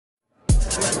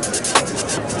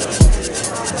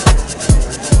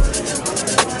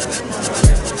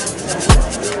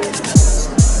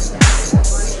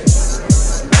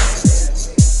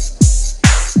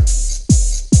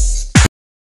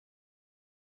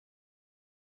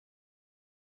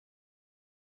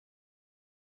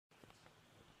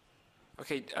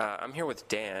Okay, I'm here with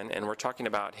Dan, and we're talking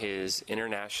about his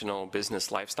international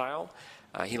business lifestyle.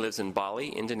 He lives in Bali,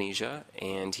 Indonesia,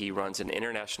 and he runs an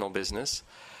international business.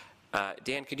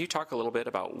 Dan, could you talk a little bit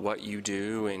about what you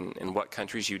do and what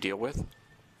countries you deal with?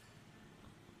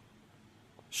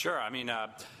 Sure. I mean,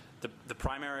 the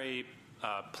primary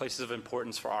places of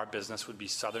importance for our business would be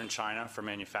Southern China for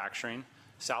manufacturing,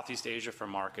 Southeast Asia for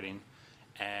marketing,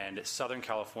 and Southern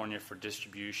California for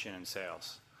distribution and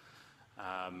sales.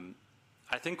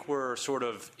 I think we're sort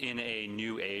of in a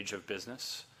new age of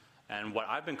business, and what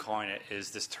I've been calling it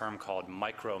is this term called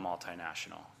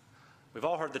micro-multinational. We've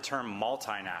all heard the term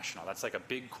multinational. That's like a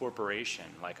big corporation,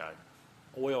 like an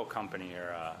oil company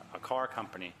or a car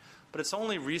company. But it's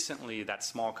only recently that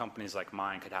small companies like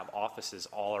mine could have offices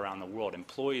all around the world,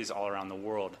 employees all around the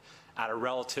world at a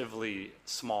relatively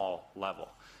small level.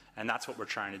 And that's what we're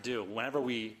trying to do. Whenever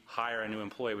we hire a new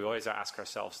employee, we always ask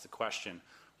ourselves the question,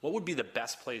 what would be the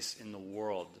best place in the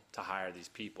world to hire these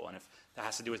people? And if that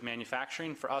has to do with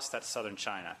manufacturing, for us, that's Southern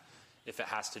China. If it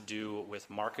has to do with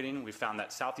marketing, we found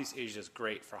that Southeast Asia is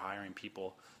great for hiring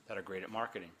people that are great at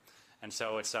marketing. And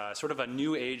so it's sort of a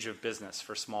new age of business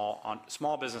for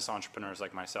small business entrepreneurs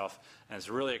like myself. And it's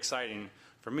really exciting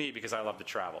for me because I love to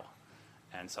travel.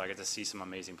 And so I get to see some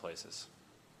amazing places.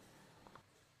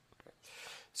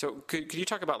 So could you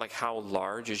talk about like how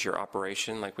large is your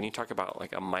operation? Like when you talk about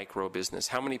like a micro business,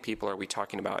 how many people are we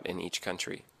talking about in each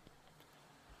country?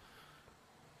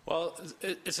 Well,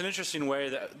 it's an interesting way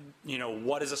that, you know,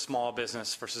 what is a small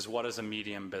business versus what is a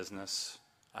medium business?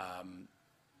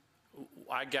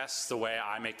 I guess the way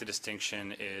I make the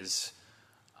distinction is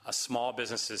a small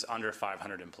business is under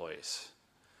 500 employees.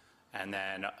 And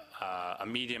then a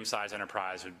medium-sized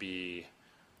enterprise would be,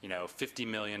 you know, $50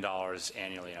 million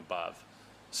annually and above.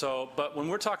 So, but when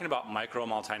we're talking about micro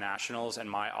multinationals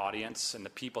and my audience and the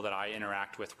people that I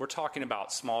interact with, we're talking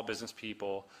about small business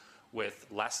people with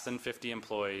less than 50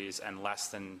 employees and less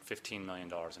than $15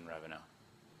 million in revenue.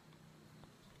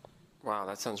 Wow,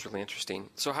 that sounds really interesting.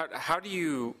 So how do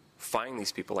you find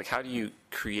these people? Like how do you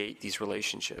create these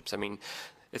relationships? I mean,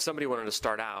 if somebody wanted to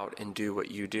start out and do what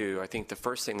you do, I think the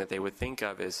first thing that they would think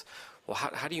of is, well,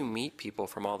 how do you meet people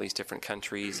from all these different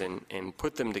countries and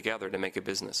put them together to make a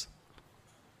business?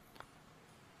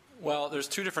 Well, there's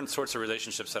two different sorts of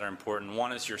relationships that are important.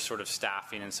 One is your sort of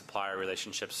staffing and supplier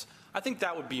relationships. I think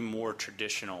that would be more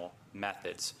traditional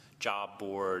methods, job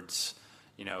boards,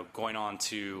 you know, going on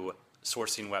to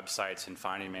sourcing websites and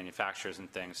finding manufacturers and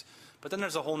things. But then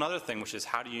there's a whole other thing, which is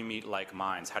how do you meet like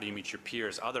minds? How do you meet your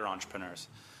peers, other entrepreneurs?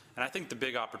 And I think the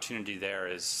big opportunity there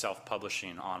is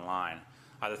self-publishing online,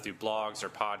 either through blogs or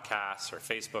podcasts or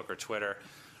Facebook or Twitter,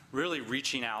 really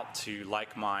reaching out to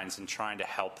like minds and trying to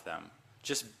help them.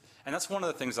 And that's one of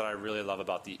the things that I really love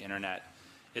about the internet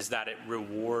is that it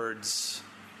rewards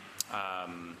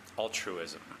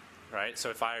altruism, right?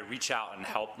 So if I reach out and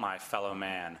help my fellow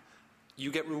man, you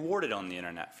get rewarded on the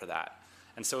internet for that.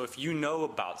 And so if you know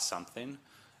about something,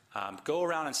 go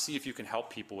around and see if you can help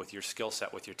people with your skill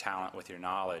set, with your talent, with your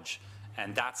knowledge.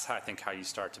 And that's, I think, how you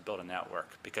start to build a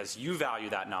network, because you value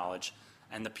that knowledge,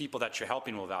 and the people that you're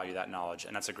helping will value that knowledge,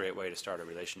 and that's a great way to start a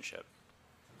relationship.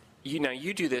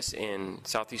 You do this in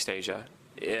Southeast Asia.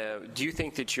 Do you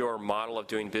think that your model of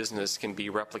doing business can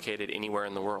be replicated anywhere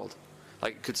in the world?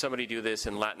 Like, could somebody do this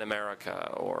in Latin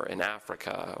America or in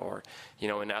Africa or, you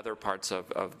know, in other parts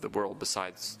of the world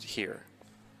besides here?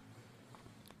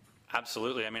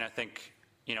 Absolutely. I mean, I think,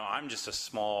 you know, I'm just a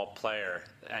small player,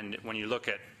 and when you look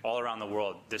at all around the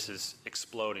world, this is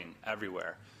exploding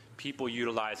everywhere. People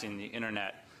utilizing the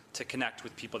internet to connect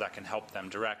with people that can help them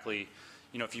directly.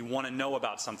 You know, if you want to know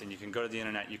about something, you can go to the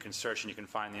internet, you can search, and you can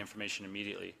find the information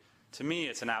immediately. To me,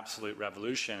 it's an absolute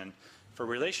revolution. And for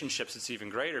relationships, it's even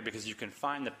greater because you can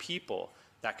find the people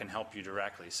that can help you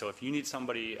directly. So if you need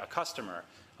somebody, a customer,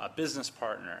 a business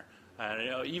partner,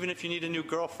 you know, even if you need a new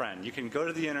girlfriend, you can go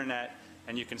to the internet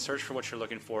and you can search for what you're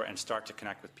looking for and start to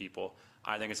connect with people.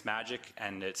 I think it's magic,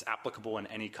 and it's applicable in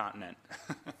any continent.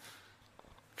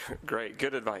 Great.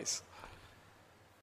 Good advice.